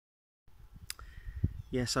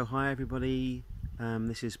Yeah, so hi everybody,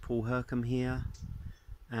 this is Paul Hercombe here,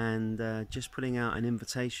 and just putting out an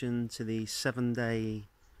invitation to the 7-day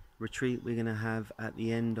retreat we're going to have at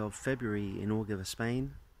the end of February in Alpujarra,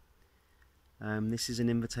 Spain. This is an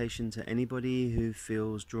invitation to anybody who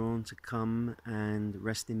feels drawn to come and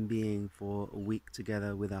rest in being for a week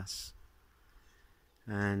together with us.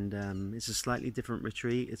 And it's a slightly different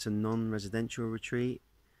retreat. It's a non-residential retreat.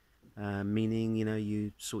 Meaning,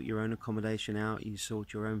 you sort your own accommodation out, you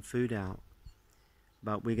sort your own food out.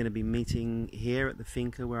 But we're going to be meeting here at the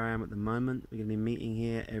finca where I am at the moment. We're going to be meeting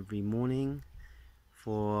here every morning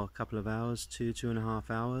for a couple of hours, 2.5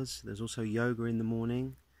 hours. There's also yoga in the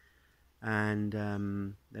morning. And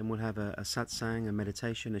then we'll have a satsang, a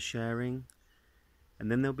meditation, a sharing. And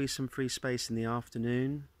then there'll be some free space in the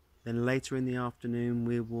afternoon. Then later in the afternoon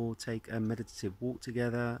we will take a meditative walk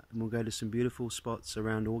together, and we'll go to some beautiful spots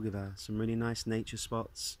around Alpujarra, some really nice nature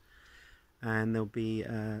spots, and there'll be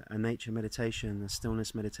a nature meditation, a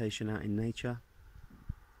stillness meditation out in nature.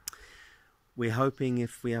 We're hoping,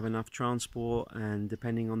 if we have enough transport and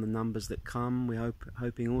depending on the numbers that come, we're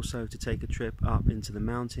hoping also to take a trip up into the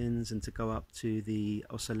mountains and to go up to the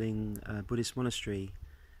Osaling Buddhist monastery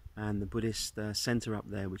and the Buddhist center up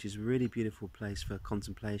there, which is a really beautiful place for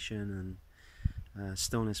contemplation and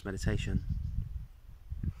stillness meditation.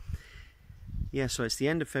 Yeah, so it's the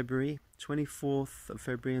end of February, 24th of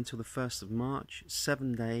February until the 1st of March,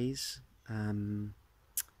 7 days,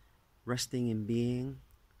 resting in being,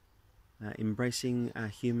 embracing our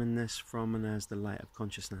humanness from and as the light of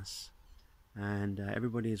consciousness. And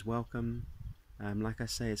everybody is welcome. Like I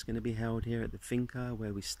say, it's going to be held here at the finca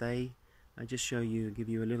where we stay. I just give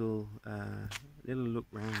you a little look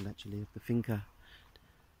round actually of the finca.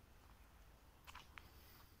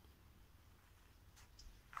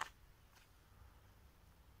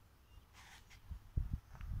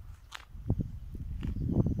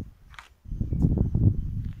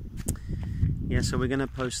 Yeah, so we're going to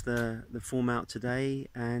post the form out today,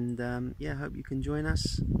 and yeah, hope you can join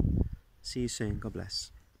us. See you soon. God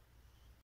bless.